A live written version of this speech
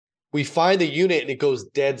We find the unit and it goes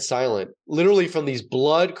dead silent, literally from these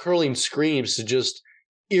blood curdling screams to just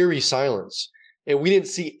eerie silence. And we didn't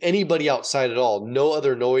see anybody outside at all. No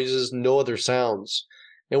other noises, no other sounds.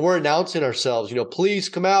 And we're announcing ourselves, please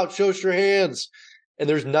come out, show us your hands. And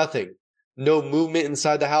there's nothing. No movement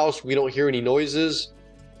inside the house. We don't hear any noises.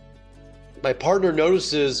 My partner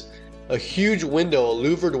notices a huge window, a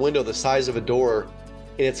louvered window the size of a door,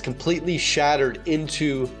 and it's completely shattered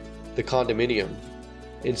into the condominium.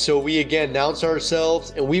 And so we again announce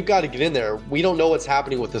ourselves, and we've got to get in there. We don't know what's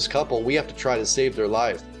happening with this couple. We have to try to save their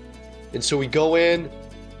life. And so we go in.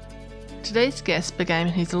 Today's guest began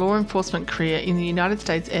his law enforcement career in the United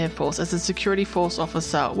States Air Force as a security force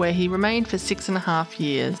officer, where he remained for 6.5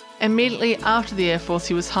 years. Immediately after the Air Force,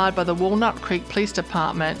 he was hired by the Walnut Creek Police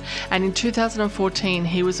Department, and in 2014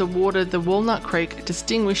 he was awarded the Walnut Creek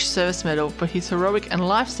Distinguished Service Medal for his heroic and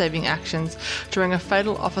life-saving actions during a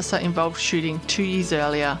fatal officer-involved shooting 2 years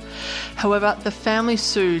earlier. However, the family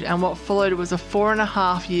sued, and what followed was a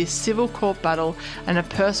 4.5-year civil court battle and a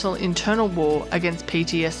personal internal war against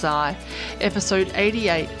PTSI. Episode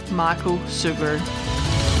 88, Michael Subaru.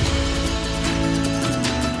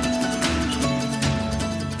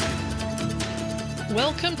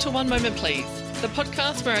 Welcome to One Moment Please, the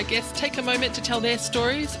podcast where our guests take a moment to tell their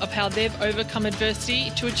stories of how they've overcome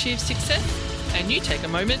adversity to achieve success, and you take a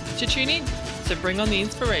moment to tune in. So bring on the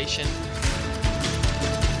inspiration.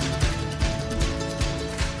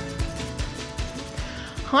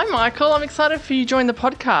 Hi Michael, I'm excited for you to join the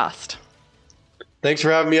podcast. Thanks for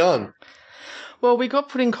having me on. Well, we got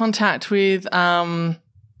put in contact with another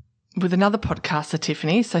podcaster,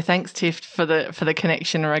 Tiffany. So thanks, Tiff, for the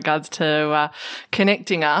connection in regards to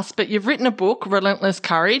connecting us. But you've written a book, Relentless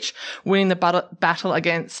Courage, Winning the Battle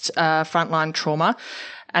Against Frontline Trauma.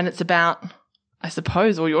 And it's about, I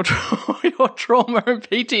suppose, all your trauma and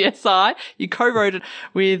PTSI. You co-wrote it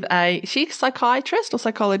with is she a psychiatrist or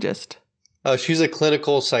psychologist? She's a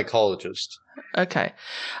clinical psychologist. Okay.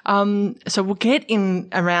 So we'll get in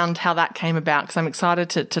around how that came about, because I'm excited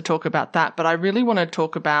to talk about that. But I really want to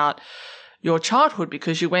talk about your childhood,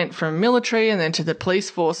 because you went from military and then to the police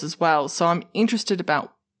force as well. So I'm interested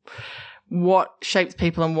about what shapes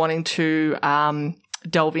people and wanting to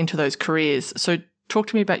delve into those careers. So talk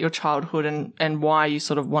to me about your childhood and why you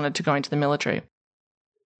sort of wanted to go into the military.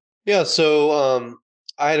 Yeah, so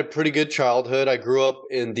I had a pretty good childhood. I grew up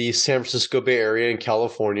in the San Francisco Bay Area in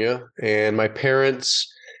California, and my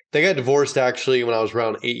parents, they got divorced actually when I was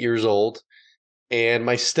around 8 years old. And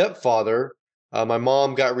my stepfather, my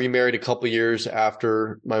mom got remarried a couple years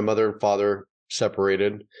after my mother and father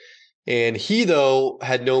separated. And he, though,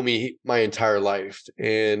 had known me my entire life.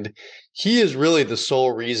 And he is really the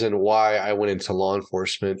sole reason why I went into law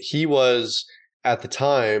enforcement. He was, at the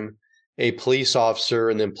time, a police officer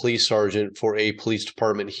and then police sergeant for a police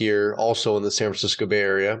department here, also in the San Francisco Bay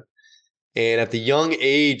Area. And at the young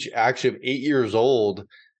age, actually of 8 years old,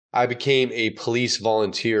 I became a police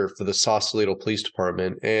volunteer for the Sausalito Police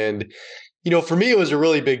Department. And, for me, it was a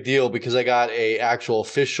really big deal because I got a actual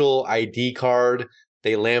official ID card.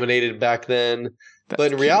 They laminated back then.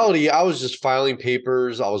 But in reality, I was just filing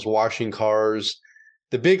papers. I was washing cars.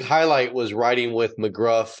 The big highlight was riding with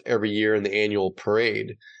McGruff every year in the annual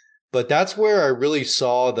parade. But that's where I really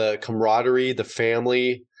saw the camaraderie, the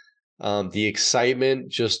family, the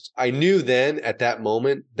excitement. I knew then at that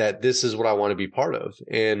moment that this is what I want to be part of,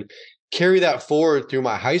 and carry that forward through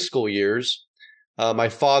my high school years. My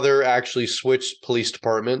father actually switched police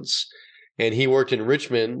departments, and he worked in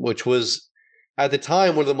Richmond, which was at the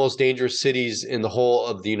time one of the most dangerous cities in the whole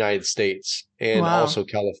of the United States, and also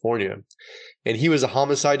California. And he was a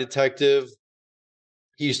homicide detective.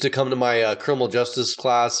 He used to come to my criminal justice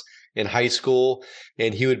class in high school,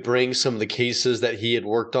 and he would bring some of the cases that he had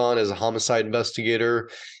worked on as a homicide investigator.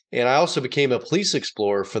 And I also became a police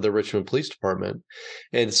explorer for the Richmond Police Department.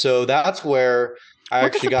 And so that's where I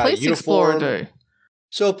actually got a uniform. What does a police explorer do?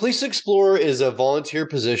 So a police explorer is a volunteer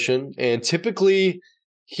position, and typically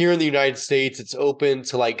here in the United States, it's open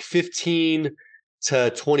to like 15 to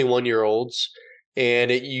 21-year-olds. And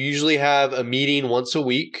you usually have a meeting once a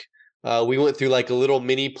week. We went through like a little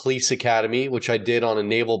mini police academy, which I did on a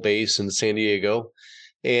naval base in San Diego.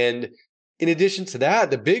 And in addition to that,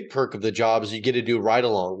 the big perk of the job is you get to do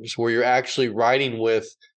ride-alongs where you're actually riding with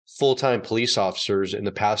full-time police officers in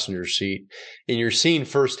the passenger seat. And you're seeing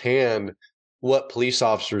firsthand what police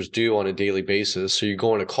officers do on a daily basis. So you're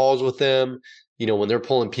going to calls with them, when they're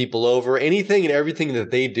pulling people over, anything and everything that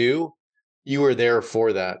they do, you were there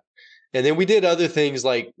for that. And then we did other things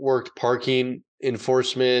like worked parking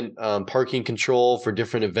enforcement, parking control for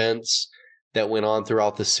different events that went on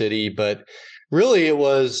throughout the city. But really it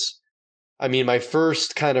was, I mean, my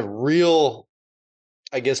first kind of real,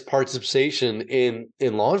 I guess, participation in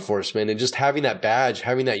law enforcement, and just having that badge,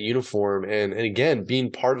 having that uniform, and again,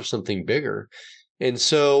 being part of something bigger. And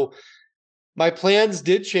so my plans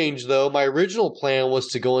did change, though. My original plan was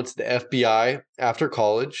to go into the FBI after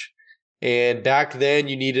college. And back then,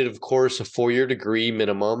 you needed, of course, a 4-year degree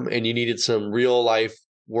minimum, and you needed some real life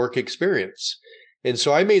work experience. And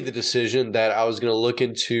so I made the decision that I was going to look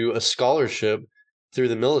into a scholarship through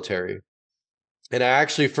the military. And I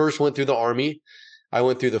actually first went through the Army. I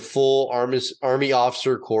went through the full Army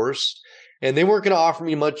officer course, and they weren't going to offer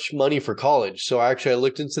me much money for college. So I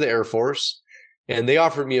looked into the Air Force, and they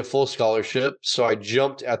offered me a full scholarship. So I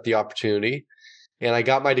jumped at the opportunity, and I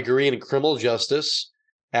got my degree in criminal justice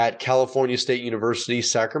at California State University,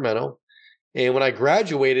 Sacramento. And when I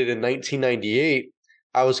graduated in 1998,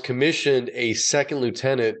 I was commissioned a second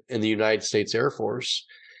lieutenant in the United States Air Force.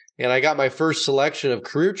 And I got my first selection of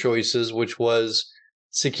career choices, which was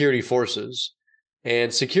security forces.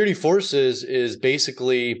 And security forces is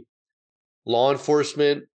basically law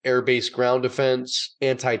enforcement, air-based ground defense,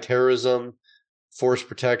 anti-terrorism, force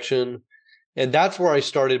protection. And that's where I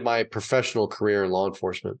started my professional career in law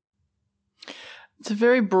enforcement. It's a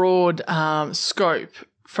very broad scope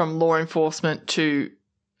from law enforcement to,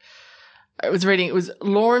 it was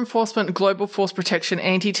law enforcement, global force protection,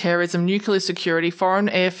 anti-terrorism, nuclear security, foreign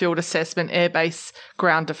airfield assessment, airbase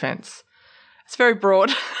ground defense. It's very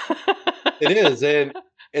broad. It is.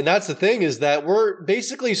 And that's the thing, is that we're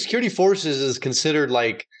basically, security forces is considered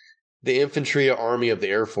like the infantry army of the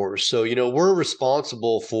Air Force. So, we're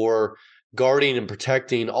responsible for guarding and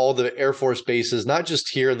protecting all the Air Force bases, not just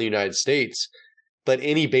here in the United States, but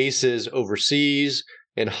any bases overseas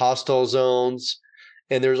and hostile zones.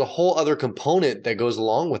 And there's a whole other component that goes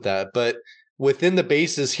along with that. But within the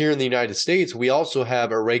bases here in the United States, we also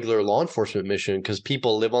have a regular law enforcement mission, because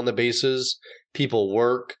people live on the bases, people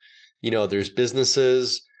work, there's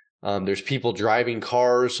businesses, there's people driving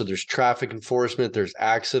cars, so there's traffic enforcement, there's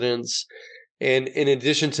accidents. And in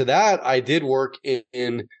addition to that, I did work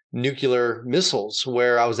in nuclear missiles,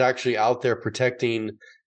 where I was actually out there protecting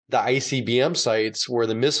the ICBM sites where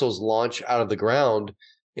the missiles launch out of the ground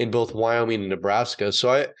in both Wyoming and Nebraska.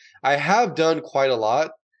 So I have done quite a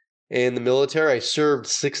lot in the military. I served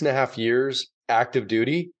 6.5 years active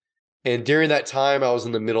duty. And during that time, I was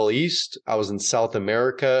in the Middle East, I was in South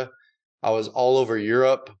America, I was all over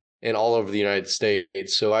Europe and all over the United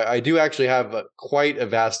States. So I do actually have quite a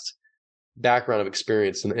vast background of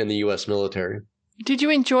experience in the U.S. military. Did you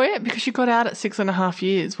enjoy it? Because you got out at 6.5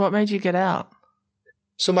 years. What made you get out?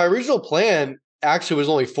 So my original plan actually was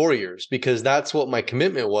only 4 years, because that's what my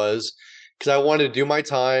commitment was, because I wanted to do my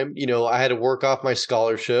time. I had to work off my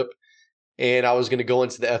scholarship, and I was going to go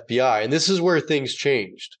into the FBI. And this is where things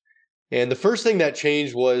changed. And the first thing that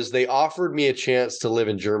changed was they offered me a chance to live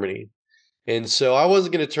in Germany. And so I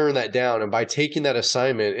wasn't going to turn that down. And by taking that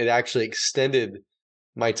assignment, it actually extended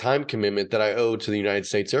my time commitment that I owed to the United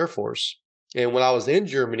States Air Force. And when I was in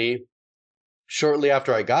Germany, shortly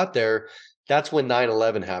after I got there, that's when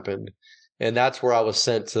 9/11 happened. And that's where I was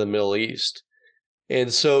sent to the Middle East.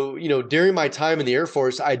 And so, during my time in the Air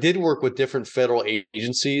Force, I did work with different federal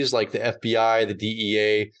agencies like the FBI, the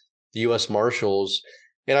DEA, the U.S. Marshals.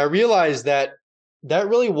 And I realized that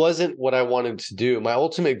really wasn't what I wanted to do. My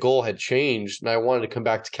ultimate goal had changed, and I wanted to come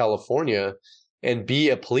back to California and be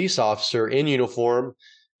a police officer in uniform,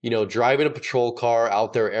 driving a patrol car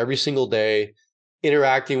out there every single day,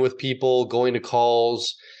 interacting with people, going to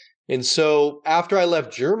calls. And so after I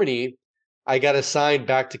left Germany, I got assigned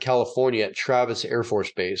back to California at Travis Air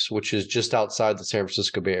Force Base, which is just outside the San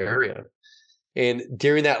Francisco Bay Area. And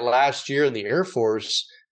during that last year in the Air Force,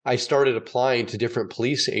 I started applying to different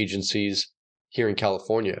police agencies here in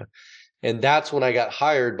California. And that's when I got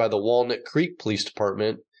hired by the Walnut Creek Police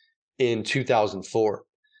Department in 2004.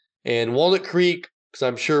 And Walnut Creek, because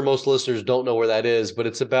I'm sure most listeners don't know where that is, but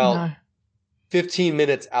it's about 15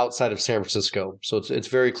 minutes outside of San Francisco. So it's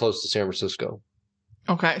very close to San Francisco.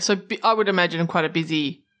 Okay. So I would imagine quite a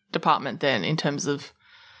busy department then in terms of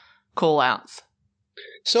call-outs.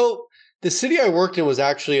 So the city I worked in was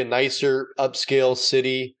actually a nicer upscale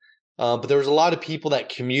city, but there was a lot of people that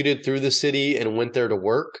commuted through the city and went there to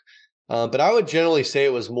work. But I would generally say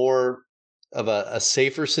it was more of a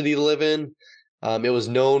safer city to live in. It was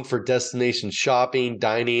known for destination shopping,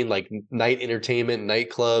 dining, like night entertainment,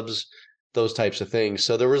 nightclubs, those types of things.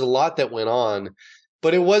 So there was a lot that went on,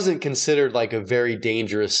 but it wasn't considered like a very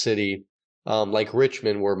dangerous city like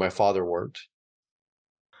Richmond, where my father worked.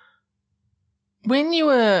 When you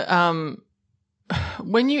were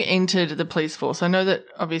when you entered the police force, I know that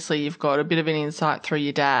obviously you've got a bit of an insight through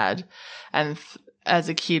your dad, and as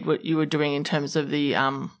a kid what you were doing in terms of the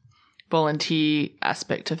volunteer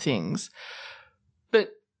aspect of things.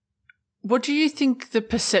 But what do you think the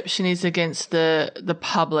perception is against the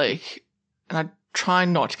public? And I try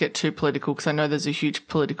not to get too political because I know there's a huge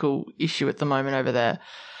political issue at the moment over there.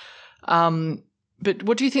 But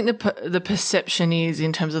what do you think the perception is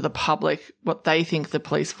in terms of the public, what they think the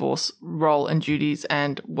police force role and duties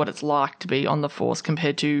and what it's like to be on the force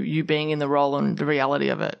compared to you being in the role and the reality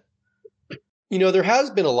of it? You know, there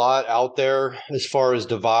has been a lot out there as far as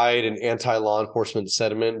divide and anti-law enforcement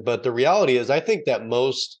sentiment, but the reality is I think that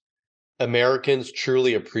most Americans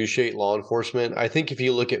truly appreciate law enforcement. I think if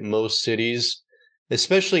you look at most cities,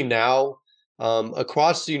 especially now,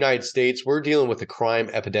 across the United States, we're dealing with a crime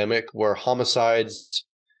epidemic where homicides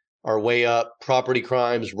are way up, property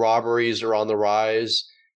crimes, robberies are on the rise,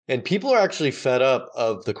 and people are actually fed up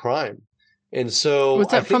of the crime. And so, was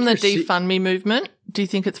that from the defund me movement? Do you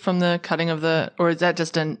think it's from the cutting of or is that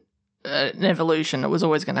just an evolution? It was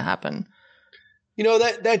always going to happen. You know,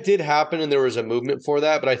 that did happen and there was a movement for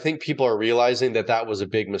that, but I think people are realizing that was a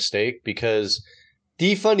big mistake because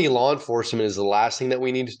defunding law enforcement is the last thing that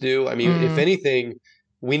we need to do. I mean, if anything,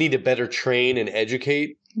 we need to better train and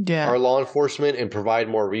educate our law enforcement and provide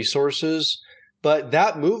more resources. But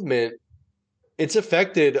that movement, it's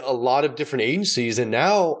affected a lot of different agencies. And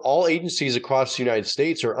now all agencies across the United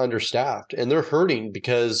States are understaffed and they're hurting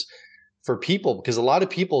because a lot of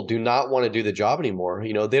people do not want to do the job anymore.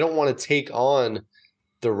 You know, they don't want to take on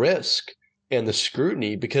the risk and the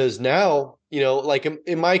scrutiny because now, you know, like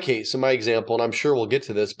in my case, in my example, and I'm sure we'll get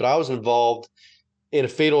to this, but I was involved in a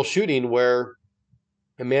fatal shooting where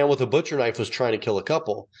a man with a butcher knife was trying to kill a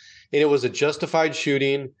couple. And it was a justified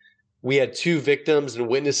shooting. We had 2 victims and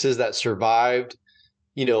witnesses that survived,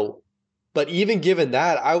 you know, but even given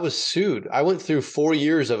that, I was sued. I went through 4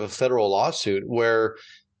 years of a federal lawsuit where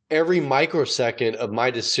every microsecond of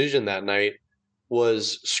my decision that night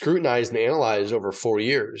was scrutinized and analyzed over 4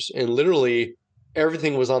 years. And literally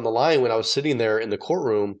everything was on the line when I was sitting there in the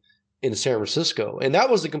courtroom in San Francisco. And that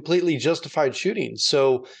was a completely justified shooting.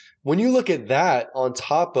 So when you look at that on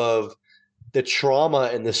top of the trauma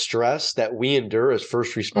and the stress that we endure as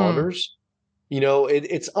first responders, you know,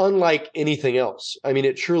 it's unlike anything else. I mean,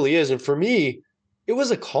 it truly is. And for me, it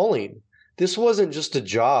was a calling. This wasn't just a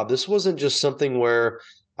job. This wasn't just something where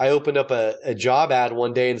I opened up a job ad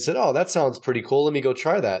one day and said, oh, that sounds pretty cool. Let me go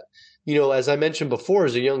try that. You know, as I mentioned before,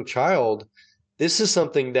 as a young child, this is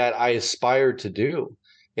something that I aspired to do.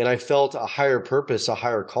 And I felt a higher purpose, a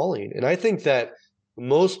higher calling. And I think that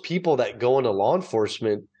most people that go into law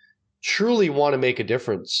enforcement truly want to make a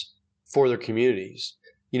difference for their communities.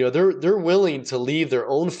 You know, they're willing to leave their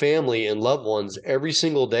own family and loved ones every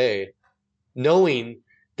single day, knowing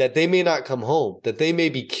that they may not come home, that they may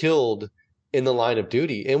be killed in the line of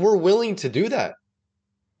duty. And we're willing to do that.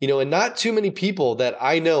 You know, and not too many people that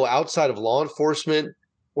I know outside of law enforcement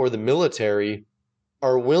or the military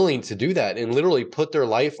are willing to do that and literally put their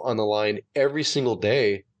life on the line every single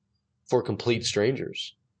day for complete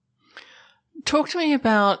strangers. Talk to me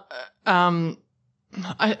about hang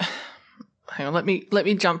on, let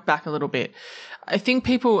me jump back a little bit. I think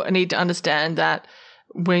people need to understand that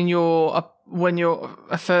when you're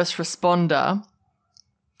a first responder,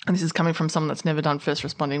 and this is coming from someone that's never done first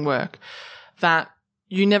responding work, that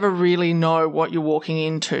you never really know what you're walking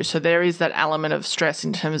into. So there is that element of stress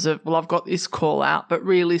in terms of, well, I've got this call out, but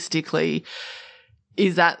realistically,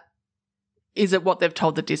 is it what they've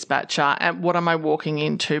told the dispatcher? And what am I walking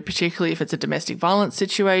into? Particularly if it's a domestic violence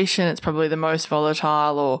situation, it's probably the most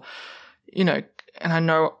volatile, or, you know, and I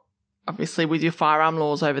know obviously with your firearm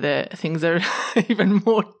laws over there, things are even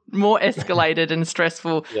more escalated and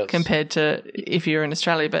stressful compared to if you're in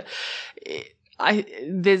Australia. But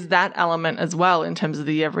there's that element as well in terms of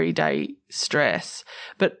the everyday stress.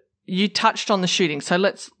 But you touched on the shooting, so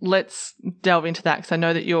let's delve into that because I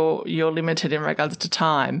know that you're limited in regards to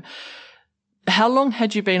time. How long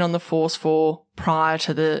had you been on the force for prior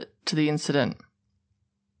to the incident?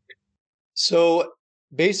 So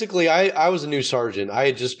basically, I was a new sergeant. I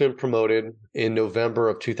had just been promoted in November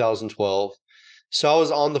of 2012. So I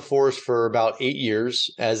was on the force for about 8 years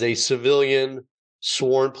as a civilian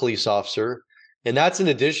sworn police officer. And that's in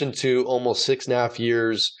addition to almost 6.5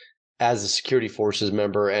 years as a security forces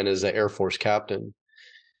member and as an Air Force captain.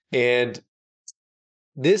 And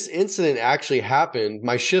this incident actually happened.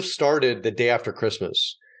 My shift started the day after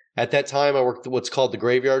Christmas. At that time, I worked what's called the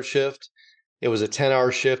graveyard shift. It was a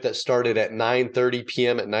 10-hour shift that started at 9:30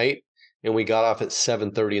 p.m. at night, and we got off at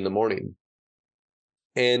 7:30 in the morning.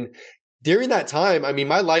 And during that time, I mean,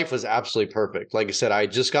 my life was absolutely perfect. Like I said, I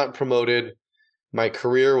had just gotten promoted. My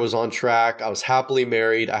career was on track. I was happily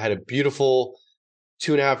married. I had a beautiful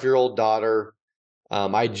 2.5-year-old daughter.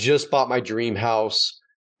 I just bought my dream house.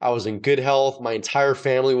 I was in good health. My entire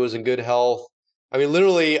family was in good health. I mean,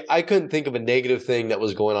 literally, I couldn't think of a negative thing that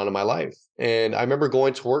was going on in my life. And I remember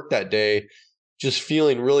going to work that day, just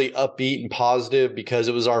feeling really upbeat and positive because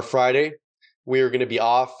it was our Friday. We were going to be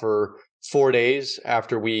off for 4 days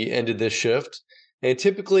after we ended this shift. And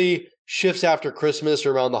typically, shifts after Christmas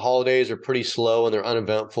or around the holidays are pretty slow and they're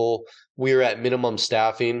uneventful. We were at minimum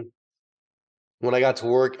staffing. When I got to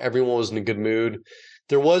work, everyone was in a good mood.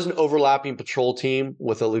 There was an overlapping patrol team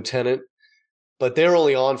with a lieutenant, but they were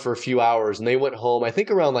only on for a few hours and they went home, I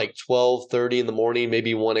think around like 12:30 in the morning,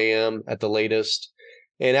 maybe 1 a.m. at the latest.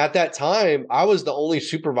 And at that time, I was the only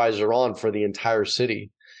supervisor on for the entire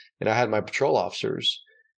city. And I had my patrol officers.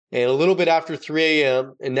 And a little bit after 3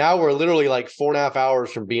 a.m., and now we're literally like 4.5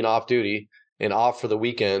 hours from being off duty and off for the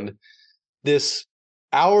weekend, this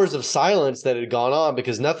hours of silence that had gone on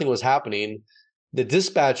because nothing was happening. The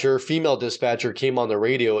dispatcher, female dispatcher, came on the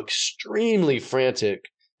radio extremely frantic.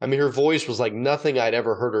 I mean, her voice was like nothing I'd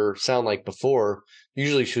ever heard her sound like before.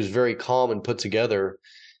 Usually she was very calm and put together.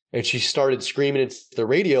 And she started screaming into the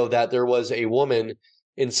radio that there was a woman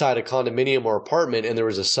inside a condominium or apartment and there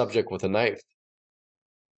was a subject with a knife.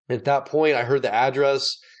 At that point, I heard the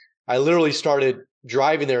address. I literally started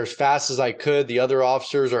driving there as fast as I could. The other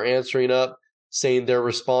officers are answering up, saying they're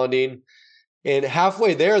responding. And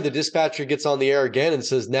halfway there, the dispatcher gets on the air again and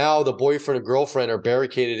says, now the boyfriend and girlfriend are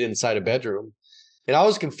barricaded inside a bedroom. And I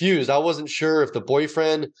was confused. I wasn't sure if the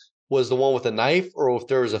boyfriend was the one with a knife or if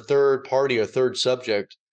there was a third party or third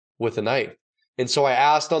subject with a knife. And so I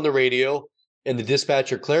asked on the radio and the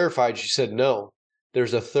dispatcher clarified. She said, no,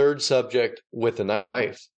 there's a third subject with a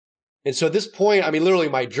knife. And so at this point, I mean, literally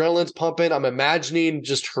my adrenaline's pumping. I'm imagining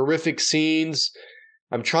just horrific scenes.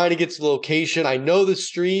 I'm trying to get to the location. I know the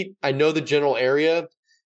street. I know the general area,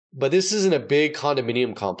 but this isn't a big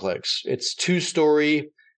condominium complex. It's 2-story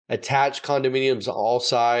attached condominiums on all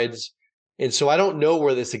sides. And so I don't know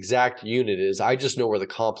where this exact unit is. I just know where the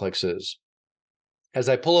complex is. As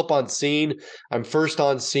I pull up on scene, I'm first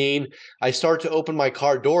on scene. I start to open my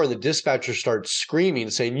car door and the dispatcher starts screaming,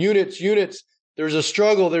 saying, units, units, there's a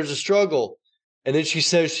struggle, there's a struggle. And then she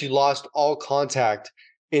says she lost all contact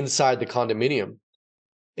inside the condominium.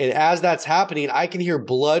 And as that's happening, I can hear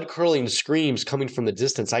blood-curdling screams coming from the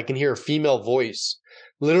distance. I can hear a female voice.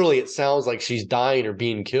 Literally, it sounds like she's dying or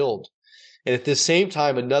being killed. And at the same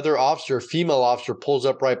time, another officer, a female officer, pulls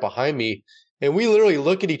up right behind me. And we literally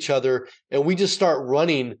look at each other and we just start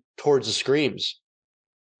running towards the screams.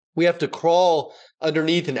 We have to crawl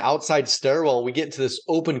underneath an outside stairwell. And we get into this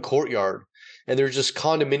open courtyard. And there's just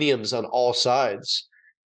condominiums on all sides.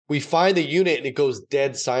 We find the unit and it goes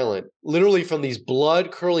dead silent, literally from these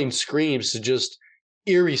blood-curdling screams to just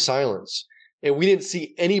eerie silence. And we didn't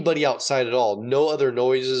see anybody outside at all. No other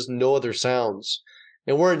noises, no other sounds.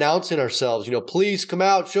 And we're announcing ourselves, please come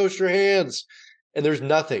out, show us your hands. And there's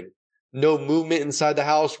nothing. No movement inside the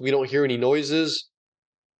house. We don't hear any noises.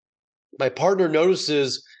 My partner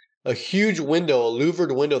notices a huge window, a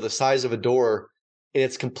louvered window the size of a door, and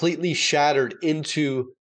it's completely shattered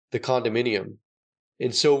into the condominium.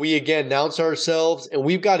 And so we again announce ourselves and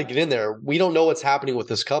we've got to get in there. We don't know what's happening with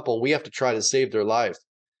this couple. We have to try to save their life.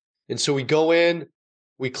 And so we go in,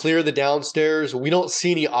 we clear the downstairs. We don't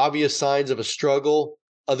see any obvious signs of a struggle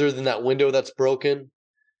other than that window that's broken.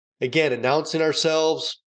 Again, announcing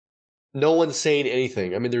ourselves. No one's saying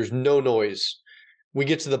anything. I mean, there's no noise. We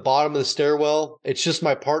get to the bottom of the stairwell. It's just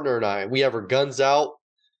my partner and I. We have our guns out.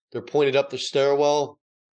 They're pointed up the stairwell.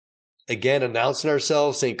 Again, announcing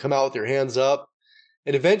ourselves, saying, come out with your hands up.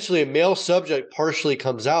 And eventually a male subject partially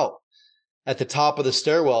comes out at the top of the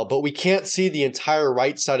stairwell, but we can't see the entire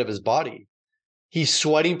right side of his body. He's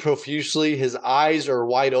sweating profusely. His eyes are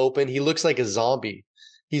wide open. He looks like a zombie.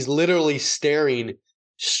 He's literally staring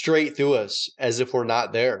straight through us as if we're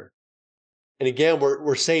not there. And again,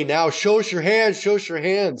 we're saying now, show us your hands, show us your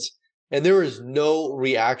hands. And there is no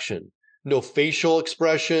reaction, no facial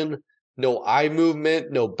expression, no eye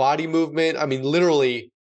movement, no body movement. I mean,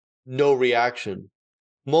 literally no reaction.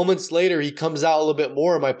 Moments later, he comes out a little bit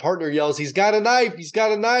more, and my partner yells, he's got a knife, he's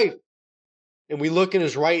got a knife. And we look in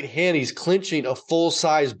his right hand, he's clenching a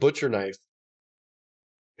full-size butcher knife.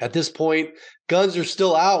 At this point, guns are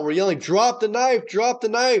still out. We're yelling, drop the knife, drop the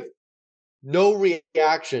knife. No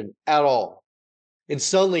reaction at all. And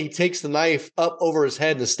suddenly he takes the knife up over his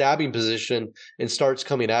head in a stabbing position and starts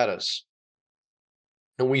coming at us.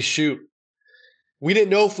 And we shoot. We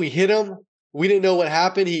didn't know if we hit him. We didn't know what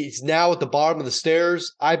happened. He's now at the bottom of the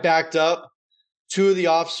stairs. I backed up. Two of the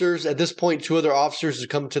officers, at this point, two other officers had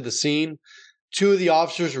come to the scene. Two of the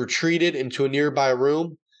officers retreated into a nearby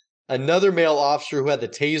room. Another male officer who had the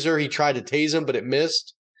taser, he tried to tase him, but it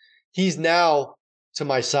missed. He's now to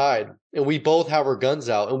my side, and we both have our guns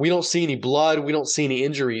out, and we don't see any blood. We don't see any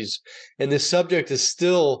injuries. And this subject is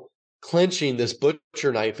still clenching this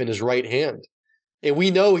butcher knife in his right hand. And we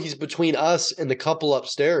know he's between us and the couple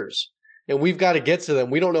upstairs. And we've got to get to them.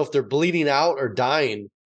 We don't know if they're bleeding out or dying.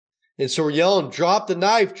 And so we're yelling, drop the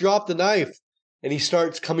knife, drop the knife. And he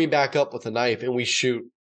starts coming back up with a knife, and we shoot.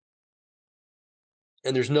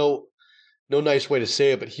 And there's no nice way to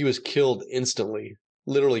say it, but he was killed instantly,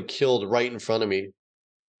 literally killed right in front of me.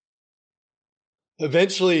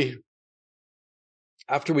 Eventually,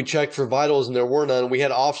 after we checked for vitals and there were none, we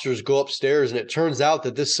had officers go upstairs, and it turns out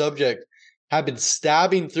that this subject had been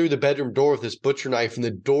stabbing through the bedroom door with this butcher knife, and the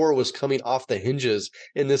door was coming off the hinges.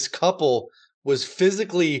 And this couple was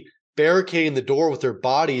physically barricading the door with their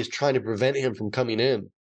bodies, trying to prevent him from coming in.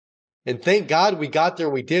 And thank God we got there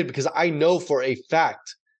and we did, because I know for a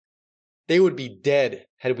fact they would be dead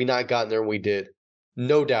had we not gotten there and we did.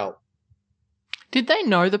 No doubt. Did they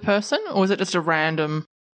know the person, or was it just a random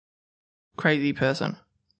crazy person?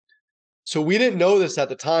 So we didn't know this at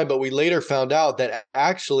the time, but we later found out that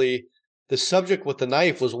actually the subject with the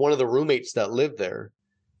knife was one of the roommates that lived there.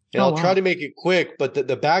 And I'll try to make it quick, but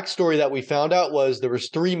the backstory that we found out was there was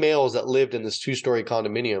 3 males that lived in this 2-story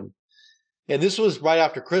condominium. And this was right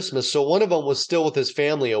after Christmas, so one of them was still with his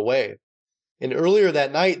family away. And earlier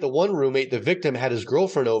that night, the one roommate, the victim, had his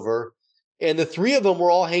girlfriend over, and the 3 of them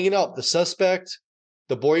were all hanging out, the suspect,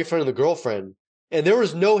 the boyfriend, and the girlfriend. And there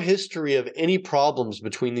was no history of any problems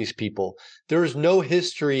between these people. There was no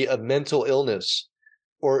history of mental illness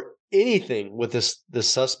or anything with this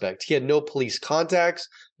suspect. He had no police contacts,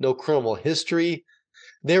 no criminal history.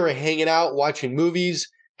 They were hanging out, watching movies,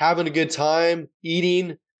 having a good time,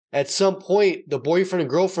 eating. At some point, the boyfriend and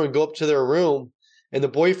girlfriend go up to their room, and the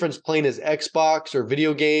boyfriend's playing his Xbox or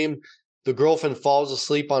video game. The girlfriend falls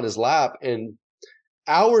asleep on his lap, and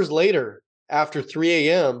hours later, after 3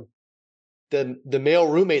 a.m., the male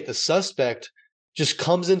roommate, the suspect, just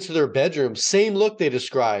comes into their bedroom. Same look they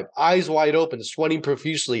describe, eyes wide open, sweating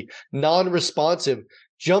profusely, non-responsive,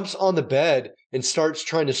 jumps on the bed and starts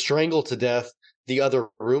trying to strangle to death the other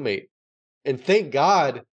roommate. And thank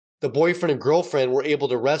God the boyfriend and girlfriend were able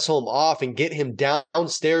to wrestle him off and get him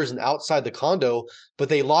downstairs and outside the condo, but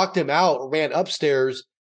they locked him out, ran upstairs,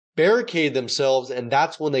 barricaded themselves, and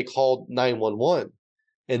that's when they called 911.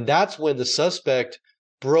 And that's when the suspect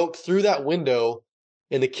broke through that window,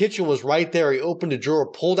 and the kitchen was right there. He opened a drawer,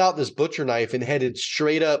 pulled out this butcher knife, and headed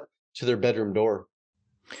straight up to their bedroom door.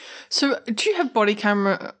 So do you have body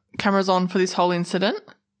cameras on for this whole incident?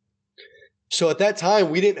 So at that time,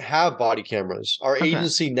 we didn't have body cameras. Our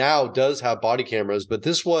agency now does have body cameras, but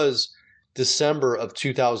this was December of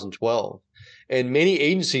 2012. And many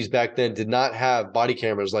agencies back then did not have body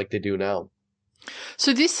cameras like they do now.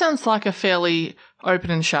 So this sounds like a fairly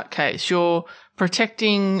open and shut case. You're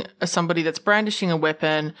protecting somebody that's brandishing a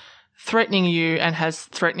weapon, threatening you, and has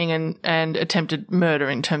threatening and attempted murder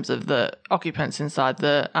in terms of the occupants inside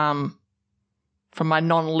the, from my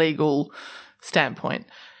non-legal standpoint.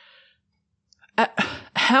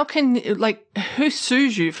 How can, who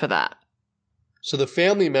sues you for that? So the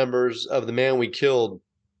family members of the man we killed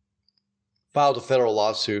filed a federal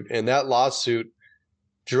lawsuit, and that lawsuit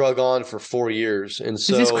drug on for 4 years. And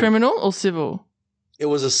so, is this criminal or civil? It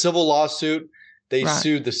was a civil lawsuit. They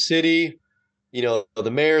sued the city,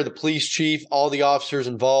 the mayor, the police chief, all the officers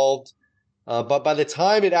involved. But by the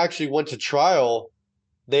time it actually went to trial,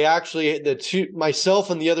 myself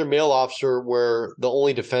and the other male officer were the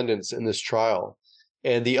only defendants in this trial.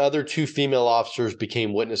 And the other 2 female officers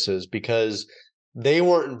became witnesses because they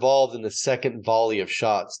weren't involved in the second volley of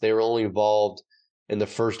shots. They were only involved in the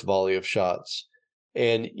first volley of shots.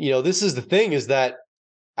 And, this is the thing, is that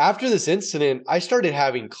after this incident, I started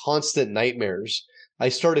having constant nightmares. I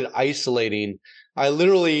started isolating. I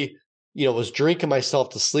literally, was drinking myself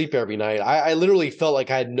to sleep every night. I literally felt like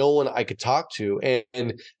I had no one I could talk to.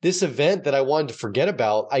 And this event that I wanted to forget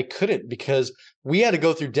about, I couldn't, because we had to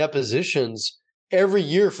go through depositions every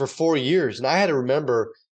year for 4 years. And I had to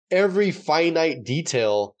remember every finite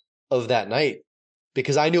detail of that night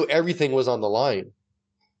because I knew everything was on the line.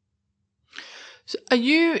 So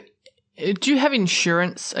do you have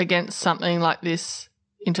insurance against something like this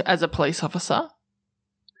as a police officer?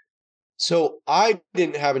 So I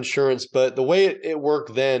didn't have insurance, but the way it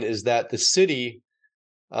worked then is that the city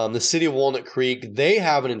of Walnut Creek, they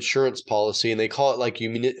have an insurance policy, and they call it like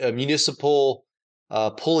a municipal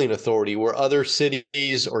pooling authority, where other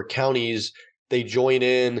cities or counties, they join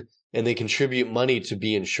in and they contribute money to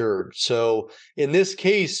be insured. So in this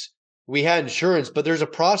case, we had insurance, but there's a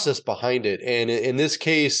process behind it. And in this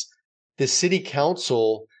case, the city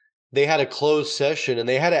council, they had a closed session and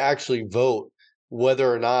they had to actually vote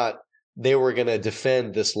whether or not they were going to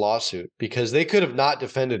defend this lawsuit, because they could have not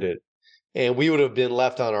defended it and we would have been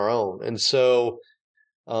left on our own. And so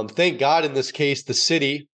thank God in this case, the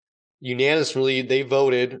city unanimously, they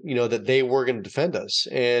voted, that they were going to defend us.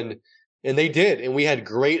 And they did. And we had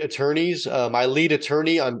great attorneys. My lead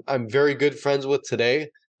attorney, I'm very good friends with today.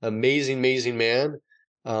 Amazing, amazing man.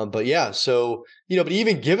 But yeah, so, but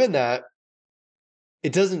even given that,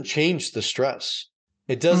 it doesn't change the stress.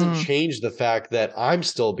 It doesn't change the fact that I'm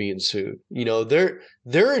still being sued.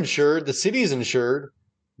 They're insured, the city's insured,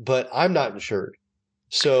 but I'm not insured.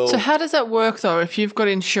 So how does that work, though? If you've got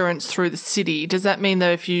insurance through the city, does that mean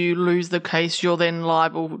that if you lose the case, you're then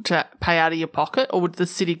liable to pay out of your pocket, or would the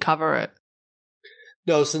city cover it?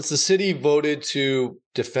 No, since the city voted to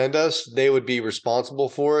defend us, they would be responsible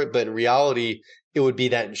for it. But in reality, it would be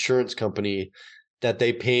that insurance company that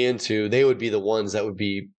they pay into. They would be the ones that would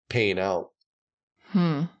be paying out.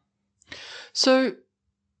 So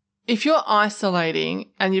if you're isolating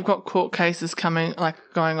and you've got court cases going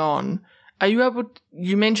on, are you able to,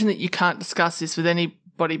 you mentioned that you can't discuss this with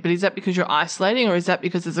anybody, but is that because you're isolating, or is that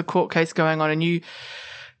because there's a court case going on and you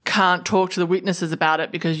can't talk to the witnesses about it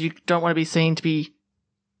because you don't want to be seen to be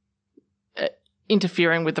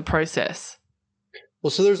interfering with the process?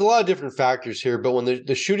 Well, so there's a lot of different factors here, but when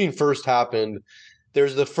the shooting first happened,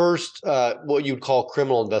 there's the first, what you'd call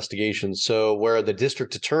criminal investigation. So where the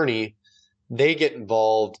district attorney, they get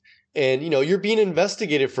involved and, you're being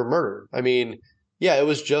investigated for murder. I mean, yeah, it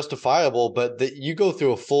was justifiable, but you go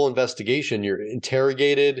through a full investigation. You're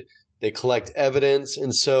interrogated, they collect evidence.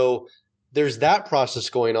 And so there's that process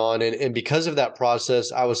going on. And because of that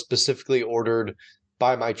process, I was specifically ordered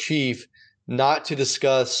by my chief not to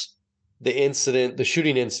discuss the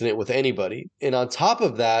shooting incident with anybody. And on top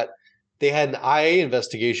of that, they had an IA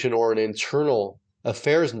investigation, or an internal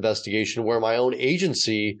affairs investigation, where my own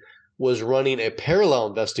agency was running a parallel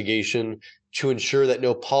investigation to ensure that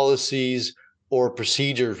no policies or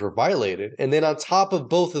procedures were violated. And then on top of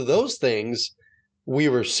both of those things, we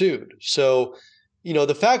were sued. So,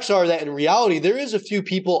 the facts are that in reality, there is a few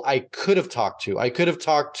people I could have talked to. I could have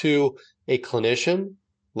talked to a clinician,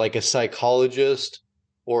 like a psychologist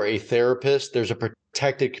or a therapist. There's a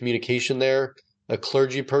protected communication there, a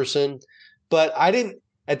clergy person. But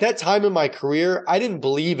at that time in my career, I didn't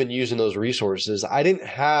believe in using those resources. I didn't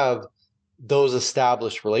have those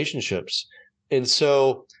established relationships. And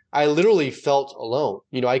so I literally felt alone.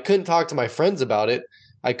 I couldn't talk to my friends about it.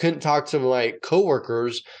 I couldn't talk to my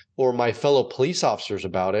coworkers or my fellow police officers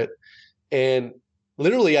about it. And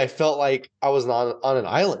literally, I felt like I was on an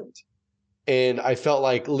island. And I felt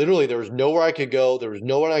like literally there was nowhere I could go. There was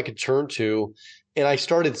no one I could turn to. And I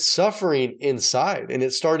started suffering inside. And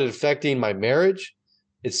it started affecting my marriage.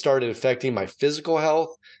 It started affecting my physical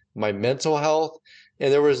health, my mental health.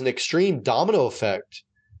 And there was an extreme domino effect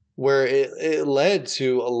where it led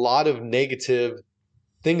to a lot of negative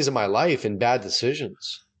things in my life and bad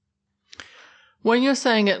decisions. When you're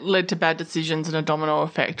saying it led to bad decisions and a domino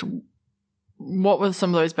effect, what were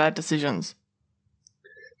some of those bad decisions?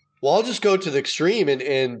 Well, I'll just go to the extreme.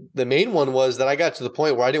 And the main one was that I got to the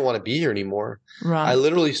point where I didn't want to be here anymore. Right. I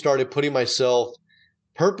literally started putting myself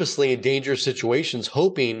purposely in dangerous situations,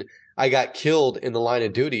 hoping I got killed in the line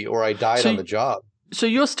of duty or I died on the job. So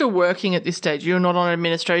you're still working at this stage. You're not on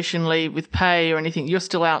administration leave with pay or anything. You're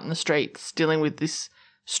still out in the streets dealing with this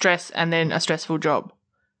stress and then a stressful job.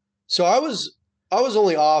 So I was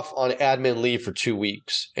only off on admin leave for 2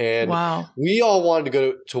 weeks, and wow. We all wanted to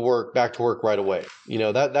go to work, back to work right away.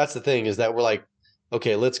 That's the thing, is that we're like,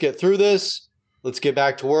 okay, let's get through this. Let's get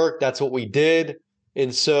back to work. That's what we did.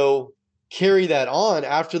 And so carry that on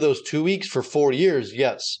after those 2 weeks for 4 years.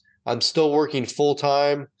 Yes, I'm still working full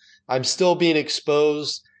time. I'm still being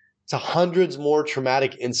exposed to hundreds more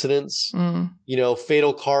traumatic incidents,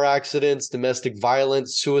 fatal car accidents, domestic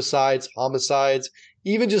violence, suicides, homicides,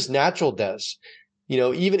 even just natural deaths,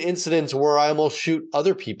 even incidents where I almost shoot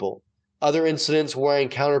other people, other incidents where I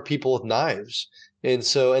encounter people with knives. And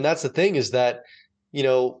that's the thing, is that,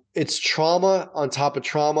 it's trauma on top of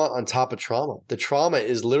trauma on top of trauma. The trauma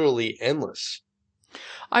is literally endless.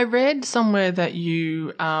 I read somewhere that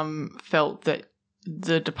you felt that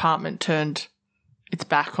the department turned its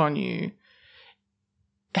back on you.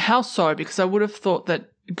 How so? Because I would have thought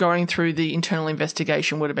that going through the internal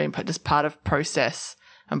investigation would have been just part of process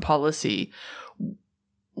and policy.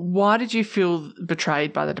 Why did you feel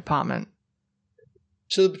betrayed by the department?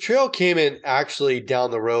 So the betrayal came in actually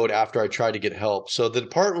down the road after I tried to get help. So the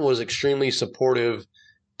department was extremely supportive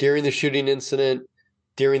during the shooting incident,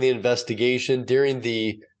 during the investigation, during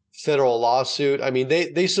the federal lawsuit. I mean,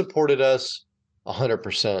 they supported us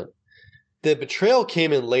 100%. The betrayal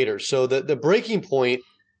came in later. So the breaking point,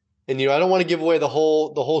 and I don't want to give away the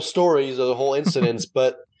whole stories or the whole incidents,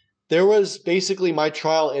 but there was basically, my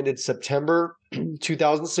trial ended September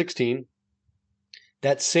 2016.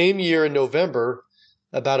 That same year in November,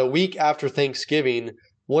 about a week after Thanksgiving,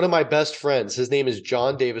 one of my best friends, his name is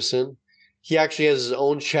John Davison. He actually has his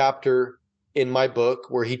own chapter in my book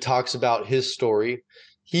where he talks about his story.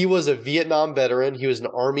 He was a Vietnam veteran. He was an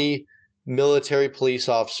Army military police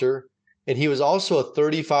officer, and he was also a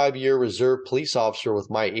 35-year reserve police officer with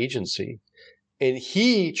my agency. And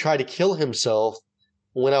he tried to kill himself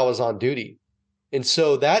when I was on duty. And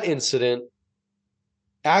so that incident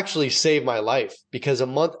actually saved my life, because a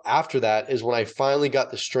month after that is when I finally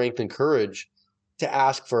got the strength and courage to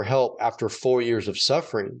ask for help after 4 years of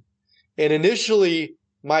suffering. And initially,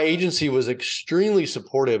 my agency was extremely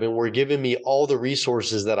supportive and were giving me all the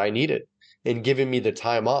resources that I needed and giving me the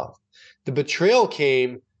time off. The betrayal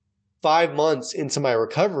came 5 months into my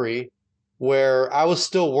recovery, where I was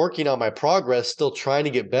still working on my progress, still trying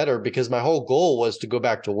to get better, because my whole goal was to go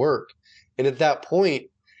back to work. And at that point,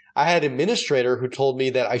 I had an administrator who told me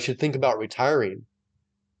that I should think about retiring.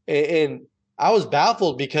 And I was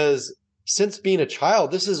baffled, because since being a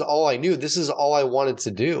child, this is all I knew. This is all I wanted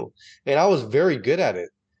to do. And I was very good at it.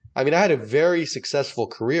 I mean, I had a very successful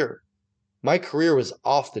career. My career was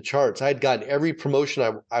off the charts. I had gotten every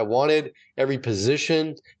promotion I wanted, every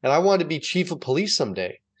position, and I wanted to be chief of police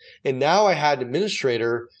someday. And now I had an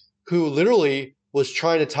administrator who literally was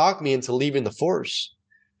trying to talk me into leaving the force.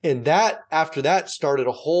 And after that started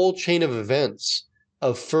a whole chain of events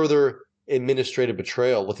of further administrative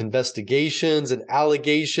betrayal, with investigations and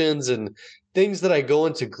allegations and things that I go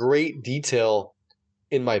into great detail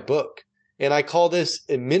in my book. And I call this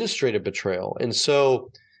administrative betrayal. And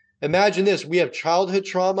so imagine this: we have childhood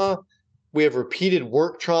trauma, we have repeated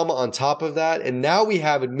work trauma on top of that, and now we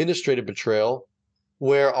have administrative betrayal,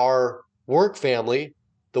 where our work family,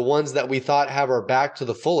 the ones that we thought have our back to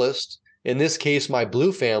the fullest, in this case, my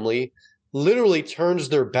blue family, literally turns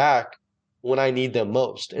their back when I need them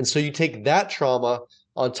most. And so you take that trauma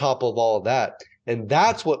on top of all of that, and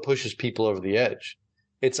that's what pushes people over the edge.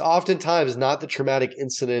 It's oftentimes not the traumatic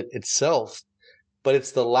incident itself, but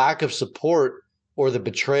it's the lack of support or the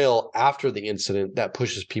betrayal after the incident that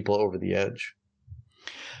pushes people over the edge.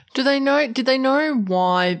 Did they know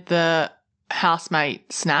why the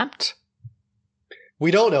housemate snapped?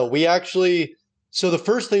 We don't know. So the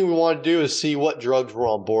first thing we want to do is see what drugs were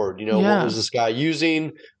on board. What was this guy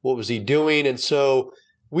using? What was he doing? And so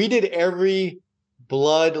we did every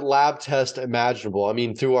blood lab test imaginable. I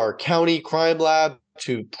mean, through our county crime lab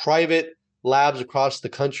to private labs across the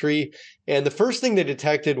country. And the first thing they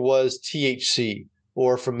detected was THC,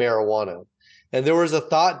 or from marijuana. And there was a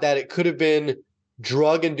thought that it could have been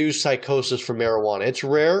drug-induced psychosis from marijuana. It's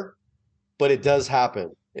rare, but it does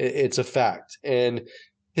happen. It's a fact. And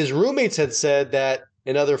his roommates had said that,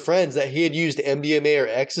 and other friends, that he had used MDMA or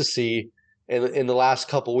ecstasy in the last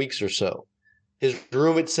couple weeks or so. His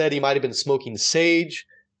roommate said he might have been smoking sage,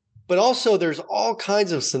 but also there's all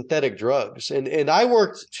kinds of synthetic drugs. And I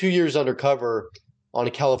worked 2 years undercover on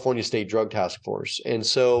a California State Drug Task Force. And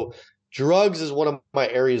so drugs is one of my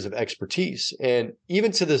areas of expertise. And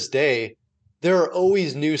even to this day, there are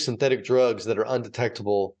always new synthetic drugs that are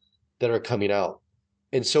undetectable that are coming out.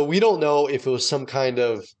 And so we don't know if it was some kind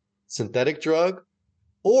of synthetic drug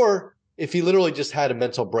or if he literally just had a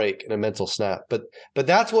mental break and a mental snap. But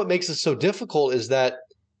that's what makes it so difficult, is that,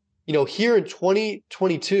 here in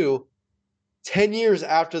 2022, 10 years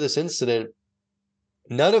after this incident,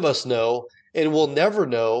 none of us know, and will never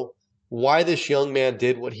know, why this young man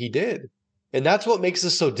did what he did. And that's what makes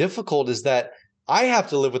this so difficult, is that I have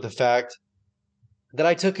to live with the fact that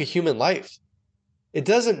I took a human life. It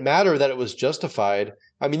doesn't matter that it was justified.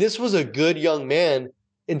 I mean, this was a good young man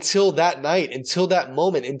until that night, until that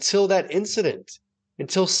moment, until that incident,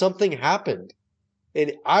 until something happened.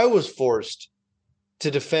 And I was forced to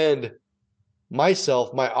defend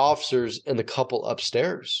myself, my officers, and the couple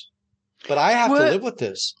upstairs. But I have to live with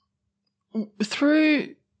this.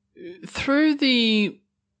 Through the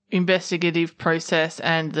investigative process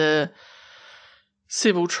and the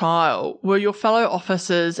civil trial, were your fellow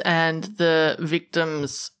officers and the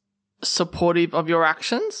victims supportive of your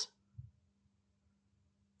actions?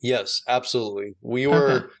 Yes, absolutely. We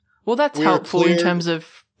were. Okay. Well, that's helpful in terms of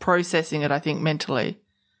processing it, I think, mentally.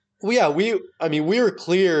 Well, yeah, we were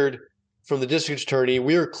cleared from the district attorney.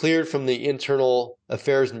 We were cleared from the internal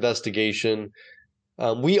affairs investigation.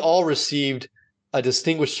 We all received a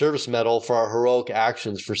Distinguished Service Medal for our heroic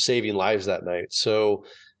actions for saving lives that night. So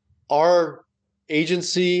our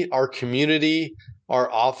agency, our community,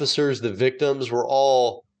 our officers, the victims were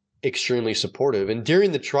all extremely supportive. And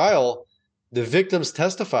during the trial, the victims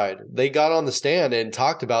testified. They got on the stand and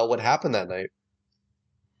talked about what happened that night.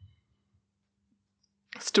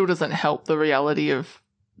 Still doesn't help the reality of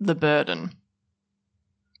the burden.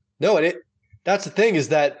 No, and that's the thing is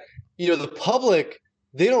that, the public,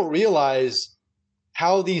 they don't realize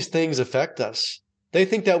how these things affect us. They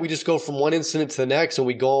think that we just go from one incident to the next and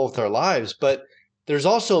we go on with our lives. But there's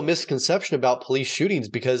also a misconception about police shootings,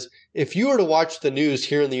 because if you were to watch the news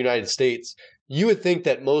here in the United States, you would think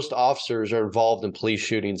that most officers are involved in police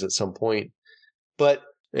shootings at some point. But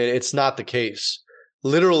it's not the case.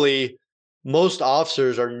 Literally, most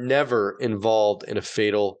officers are never involved in a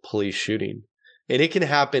fatal police shooting. And it can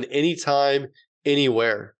happen anytime,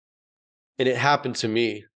 anywhere. And it happened to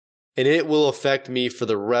me. And it will affect me for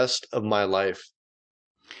the rest of my life.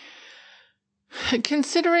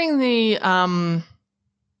 Considering the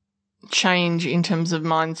change in terms of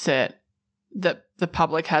mindset that the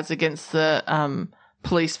public has against the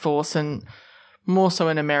police force, and more so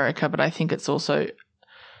in America, but I think it's also,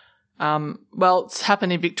 it's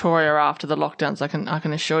happened in Victoria after the lockdowns, I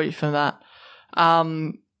can assure you from that. How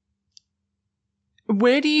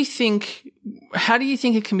do you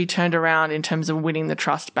think it can be turned around in terms of winning the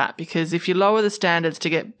trust back? Because if you lower the standards to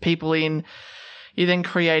get people in, you're then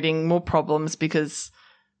creating more problems because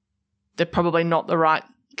they're probably not the right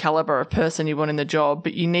caliber of person you want in the job,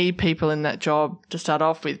 but you need people in that job to start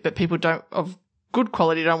off with. But people of good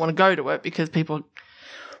quality don't want to go to it because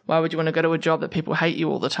why would you want to go to a job that people hate you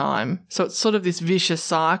all the time? So it's sort of this vicious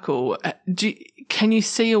cycle. Can you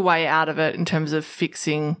see a way out of it in terms of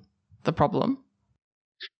fixing the problem?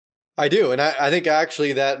 I do. And I think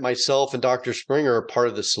actually that myself and Dr. Springer are part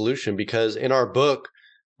of the solution, because in our book,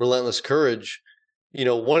 Relentless Courage,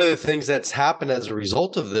 one of the things that's happened as a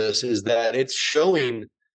result of this is that it's showing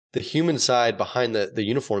the human side behind the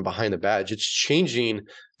uniform, behind the badge. It's changing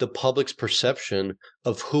the public's perception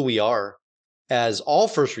of who we are as all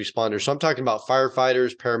first responders. So I'm talking about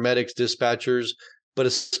firefighters, paramedics, dispatchers, but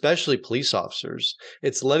especially police officers.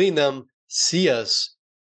 It's letting them see us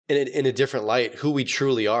in a different light, who we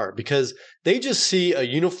truly are, because they just see a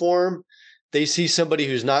uniform. They see somebody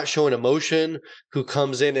who's not showing emotion, who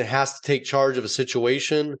comes in and has to take charge of a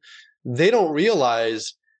situation. They don't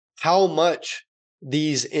realize how much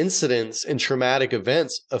these incidents and traumatic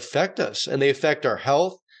events affect us, and they affect our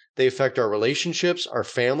health. They affect our relationships, our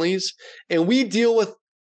families, and we deal with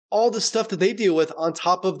all the stuff that they deal with on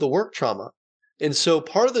top of the work trauma. And so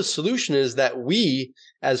part of the solution is that we,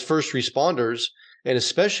 as first responders, and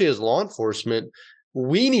especially as law enforcement,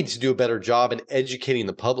 we need to do a better job in educating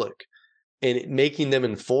the public and making them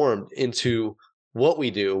informed into what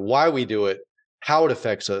we do, why we do it, how it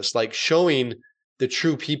affects us, like showing the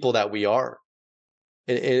true people that we are.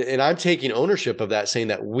 And I'm taking ownership of that, saying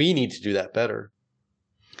that we need to do that better.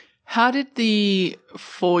 How did the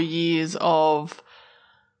 4 years of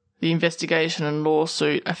the investigation and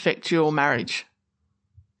lawsuit affect your marriage?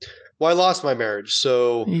 Well, I lost my marriage.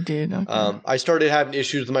 So you did. Okay. I started having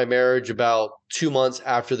issues with my marriage about 2 months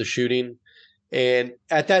after the shooting. And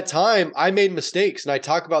at that time, I made mistakes. And I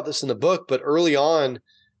talk about this in the book. But early on,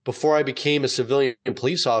 before I became a civilian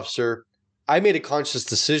police officer, I made a conscious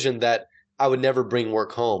decision that I would never bring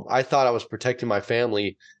work home. I thought I was protecting my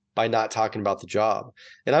family by not talking about the job.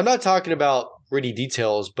 And I'm not talking about gritty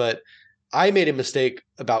details, but I made a mistake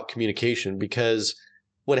about communication, because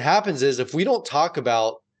what happens is if we don't talk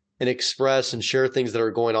about and express and share things that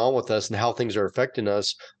are going on with us and how things are affecting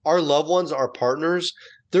us, our loved ones, our partners,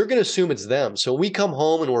 they're going to assume it's them. So when we come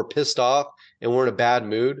home and we're pissed off and we're in a bad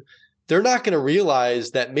mood, they're not going to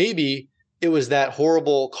realize that maybe it was that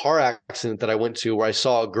horrible car accident that I went to where I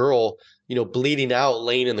saw a girl, bleeding out,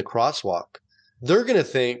 laying in the crosswalk. They're going to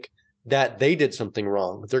think that they did something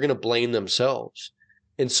wrong. They're going to blame themselves.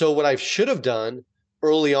 And so what I should have done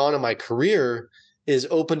early on in my career is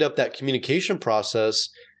opened up that communication process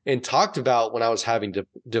and talked about when I was having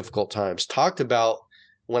difficult times, talked about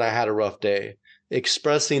when I had a rough day,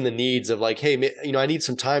 expressing the needs of like, hey, I need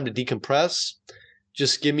some time to decompress.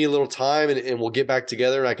 Just give me a little time and we'll get back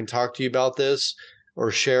together and I can talk to you about this or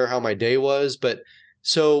share how my day was. But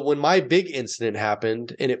so when my big incident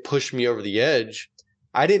happened and it pushed me over the edge,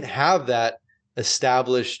 I didn't have that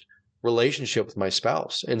established relationship with my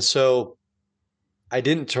spouse. And so I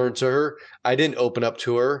didn't turn to her. I didn't open up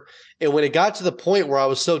to her. And when it got to the point where I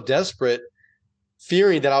was so desperate,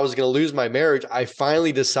 fearing that I was going to lose my marriage, I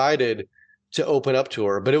finally decided to open up to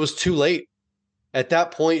her. But it was too late. At that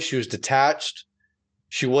point, she was detached.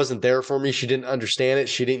 She wasn't there for me. She didn't understand it.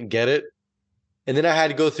 She didn't get it. And then I had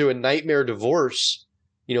to go through a nightmare divorce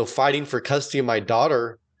fighting for custody of my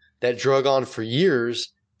daughter that drug on for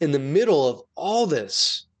years in the middle of all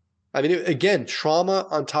this. I mean, again, trauma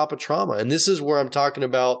on top of trauma. And this is where I'm talking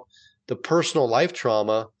about the personal life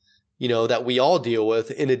trauma, that we all deal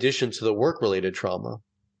with in addition to the work-related trauma.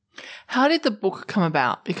 How did the book come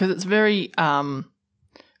about? Because it's very,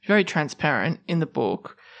 very transparent in the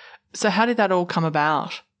book. So how did that all come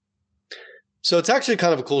about? So it's actually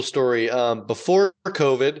kind of a cool story. Before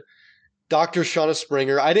COVID, Dr. Shauna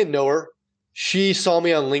Springer, I didn't know her. She saw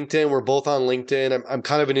me on LinkedIn. We're both on LinkedIn. I'm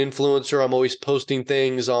kind of an influencer. I'm always posting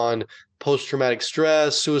things on post-traumatic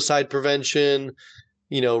stress, suicide prevention,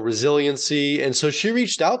 resiliency. And so she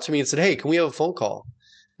reached out to me and said, hey, can we have a phone call?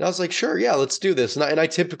 And I was like, sure, yeah, let's do this. And I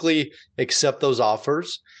typically accept those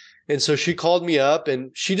offers. And so she called me up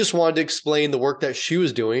and she just wanted to explain the work that she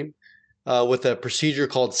was doing with a procedure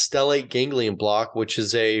called stellate ganglion block, which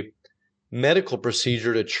is a medical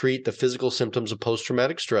procedure to treat the physical symptoms of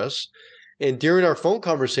post-traumatic stress. And during our phone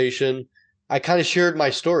conversation, I kind of shared my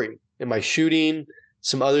story and my shooting,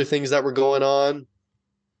 some other things that were going on.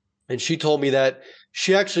 And she told me that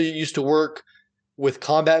she actually used to work with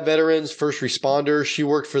combat veterans, first responders. She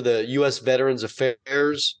worked for the U.S. Veterans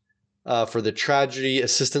Affairs for the Tragedy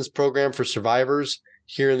Assistance Program for survivors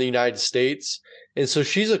here in the United States. And so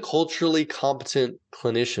she's a culturally competent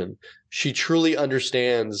clinician. She truly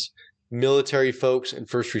understands military folks and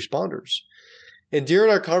first responders. And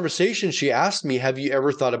during our conversation, she asked me, have you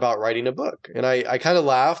ever thought about writing a book? And I kind of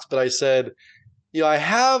laughed, but I said, I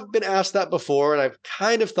have been asked that before and I've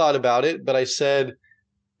kind of thought about it, but I said,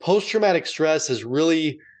 post-traumatic stress it's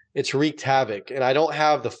wreaked havoc and I don't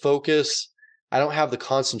have the focus. I don't have the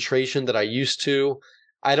concentration that I used to.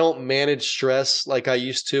 I don't manage stress like I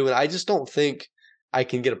used to. And I just don't think I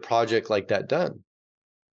can get a project like that done.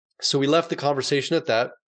 So we left the conversation at that.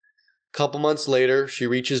 A couple months later, she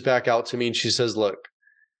reaches back out to me and she says, look,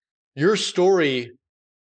 your story,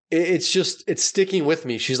 it's sticking with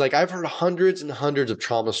me. She's like, I've heard hundreds and hundreds of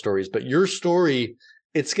trauma stories, but your story,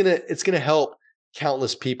 it's going to help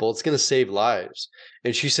countless people. It's going to save lives.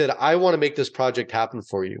 And she said, I want to make this project happen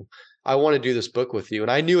for you. I want to do this book with you.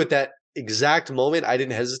 And I knew at that exact moment, I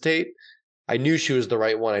didn't hesitate. I knew she was the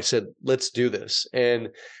right one. I said, let's do this. And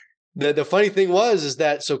the funny thing is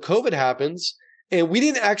that, so COVID happens and we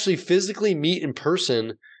didn't actually physically meet in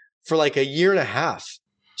person for like a year and a half.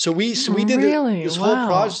 So we did this whole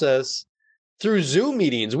process through Zoom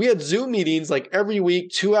meetings. We had Zoom meetings like every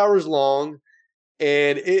week, 2 hours long.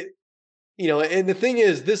 And and the thing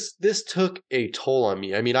is, this took a toll on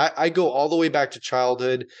me. I mean, I go all the way back to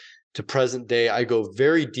childhood to present day. I go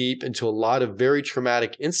very deep into a lot of very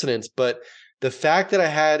traumatic incidents. But the fact that I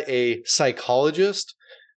had a psychologist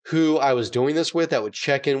who I was doing this with that would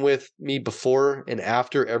check in with me before and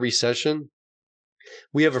after every session,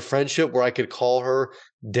 we have a friendship where I could call her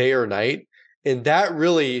day or night. And that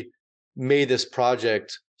really made this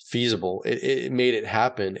project feasible. It made it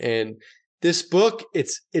happen. And this book,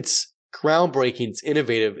 it's groundbreaking, it's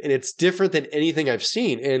innovative, and it's different than anything I've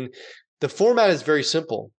seen. And the format is very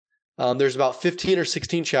simple. There's about 15 or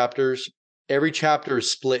 16 chapters. Every chapter is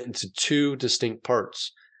split into two distinct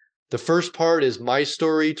parts. The first part is my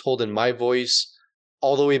story told in my voice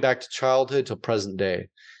all the way back to childhood to present day.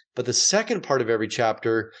 But the second part of every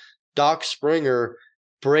chapter, Doc Springer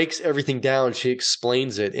breaks everything down. She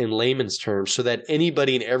explains it in layman's terms so that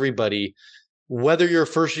anybody and everybody, whether you're a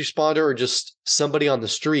first responder or just somebody on the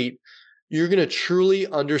street, you're going to truly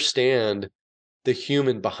understand the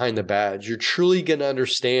human behind the badge. You're truly going to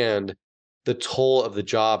understand the toll of the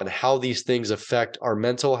job and how these things affect our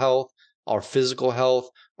mental health, our physical health,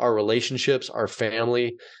 our relationships, our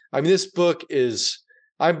family. I mean, this book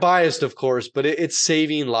I'm biased, of course, but it's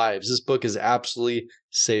saving lives. This book is absolutely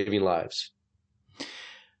saving lives.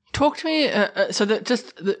 Talk to me.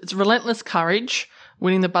 It's Relentless Courage,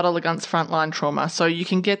 Winning the Battle Against Frontline Trauma. So you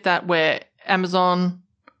can get that where Amazon.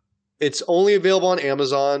 It's only available on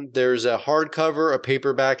Amazon. There's a hardcover, a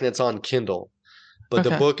paperback, and it's on Kindle. But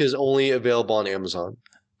the book is only available on Amazon.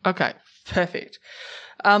 Okay, perfect.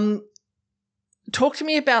 Talk to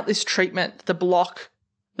me about this treatment, the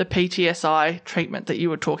PTSI treatment that you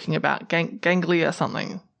were talking about, ganglia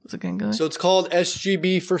something. Was it ganglia? So it's called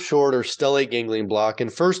SGB for short, or stellate ganglion block.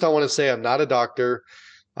 And first I want to say I'm not a doctor.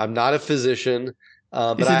 I'm not a physician.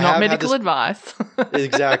 But this is not medical advice.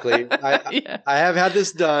 Exactly. I have had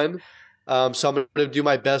this done. So I'm going to do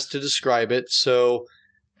my best to describe it. So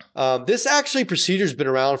this procedure has been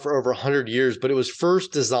around for over 100 years, but it was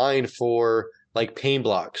first designed for like pain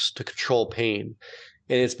blocks to control pain.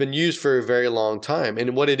 And it's been used for a very long time.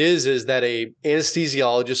 And what it is that a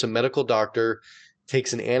anesthesiologist, a medical doctor,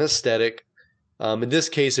 takes an anesthetic, In this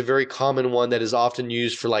case, a very common one that is often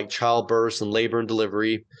used for like childbirth and labor and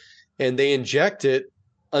delivery. And they inject it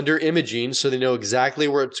under imaging so they know exactly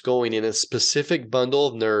where it's going in a specific bundle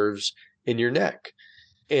of nerves in your neck.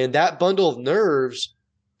 And that bundle of nerves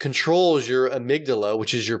controls your amygdala,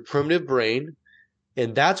 which is your primitive brain.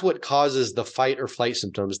 And that's what causes the fight or flight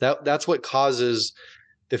symptoms. That's what causes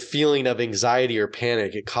the feeling of anxiety or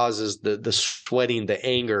panic. It causes the sweating, the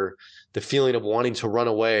anger, the feeling of wanting to run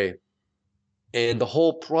away. And the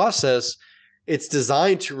whole process, it's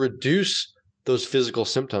designed to reduce those physical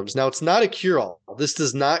symptoms. Now, it's not a cure-all. This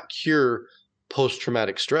does not cure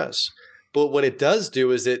post-traumatic stress. But what it does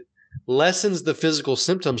do is it lessens the physical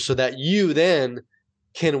symptoms so that you then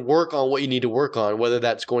can work on what you need to work on, whether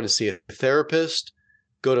that's going to see a therapist,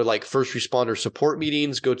 go to like first responder support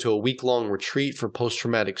meetings, go to a week-long retreat for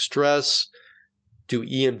post-traumatic stress, do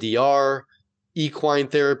EMDR, equine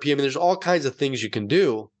therapy. I mean, there's all kinds of things you can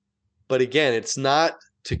do. But again, it's not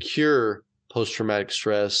to cure post-traumatic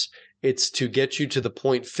stress. It's to get you to the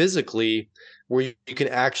point physically where you can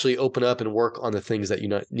actually open up and work on the things that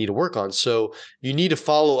you need to work on. So you need to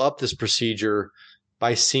follow up this procedure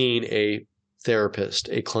by seeing a therapist,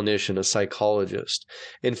 a clinician, a psychologist.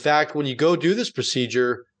 In fact, when you go do this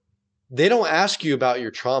procedure, they don't ask you about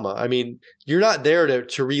your trauma. I mean, you're not there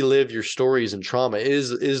to relive your stories and trauma. It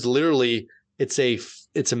is literally, it's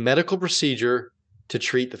a medical procedure to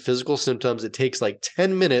treat the physical symptoms. It takes like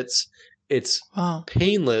 10 minutes. It's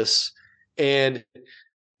painless. And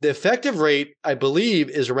the effective rate, I believe,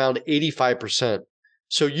 is around 85%.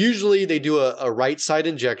 So usually they do a right side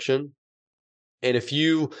injection. And if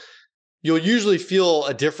you'll usually feel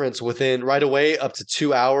a difference within right away up to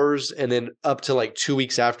 2 hours and then up to like 2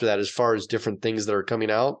 weeks after that, as far as different things that are coming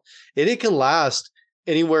out. And it can last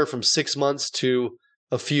anywhere from 6 months to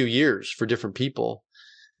a few years for different people.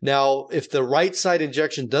 Now, if the right side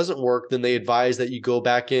injection doesn't work, then they advise that you go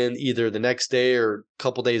back in either the next day or a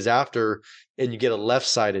couple days after and you get a left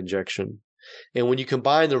side injection. And when you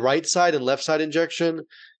combine the right side and left side injection,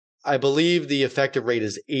 I believe the effective rate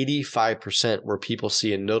is 85%, where people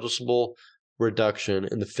see a noticeable reduction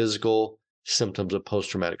in the physical symptoms of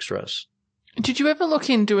post-traumatic stress. Did you ever look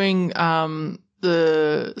in doing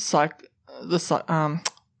the psilocybin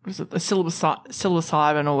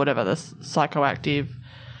or whatever, the psychoactive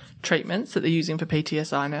treatments that they're using for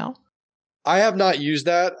PTSI now? I have not used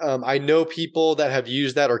that. I know people that have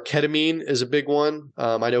used that, or ketamine is a big one.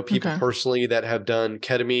 I know people personally that have done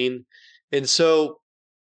ketamine. And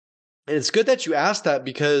it's good that you asked that,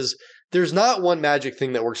 because there's not one magic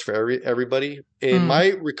thing that works for everybody. In my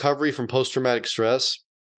recovery from post-traumatic stress,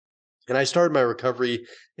 and I started my recovery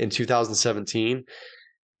in 2017,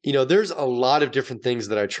 there's a lot of different things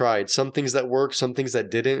that I tried. Some things that worked, some things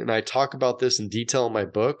that didn't. And I talk about this in detail in my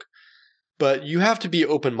book. But you have to be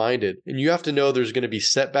open-minded, and you have to know there's going to be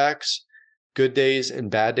setbacks, good days and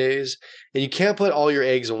bad days, and you can't put all your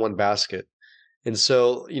eggs in one basket. And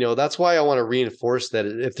so, that's why I want to reinforce that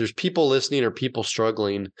if there's people listening or people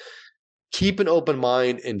struggling, keep an open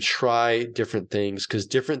mind and try different things, because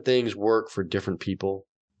different things work for different people.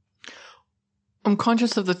 I'm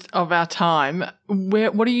conscious of our time.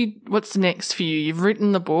 What's next for you? You've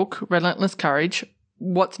written the book, Relentless Courage.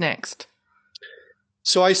 What's next?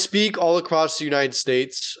 So I speak all across the United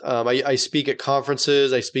States. I speak at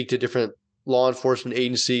conferences. I speak to different law enforcement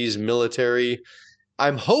agencies, military.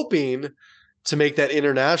 I'm hoping to make that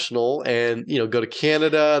international and, go to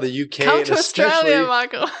Canada, the UK. Come to Australia,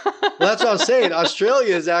 Michael. Well, that's what I'm saying.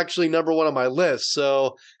 Australia is actually number one on my list.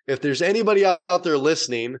 So if there's anybody out there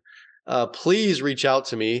listening, please reach out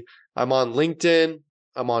to me. I'm on LinkedIn.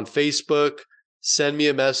 I'm on Facebook. Send me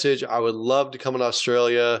a message. I would love to come in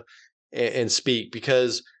Australia and speak,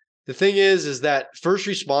 because the thing is that first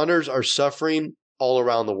responders are suffering all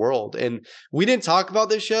around the world. And we didn't talk about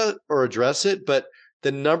this yet or address it, but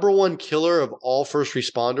the number one killer of all first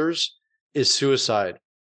responders is suicide.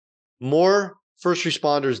 More first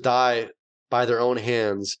responders die by their own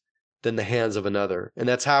hands than the hands of another. And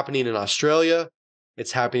that's happening in Australia.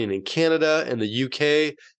 It's happening in Canada and the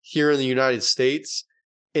UK, here in the United States.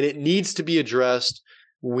 And it needs to be addressed.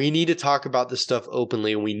 We need to talk about this stuff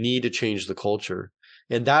openly, and we need to change the culture.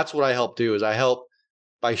 And that's what I help do, is I help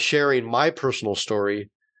by sharing my personal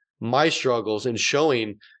story, my struggles, and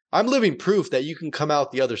showing I'm living proof that you can come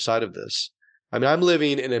out the other side of this. I mean, I'm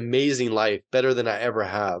living an amazing life, better than I ever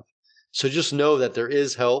have. So just know that there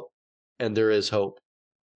is help and there is hope.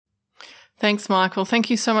 Thanks, Michael.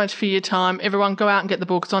 Thank you so much for your time. Everyone, go out and get the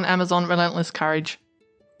books on Amazon, Relentless Courage.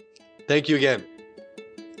 Thank you again.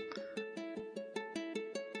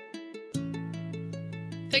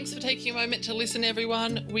 Thanks for taking a moment to listen,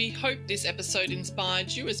 everyone. We hope this episode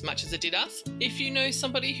inspired you as much as it did us. If you know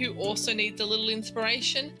somebody who also needs a little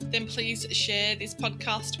inspiration, then please share this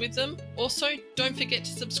podcast with them. Also, don't forget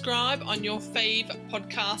to subscribe on your fave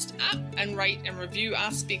podcast app and rate and review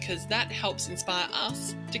us, because that helps inspire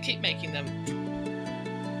us to keep making them.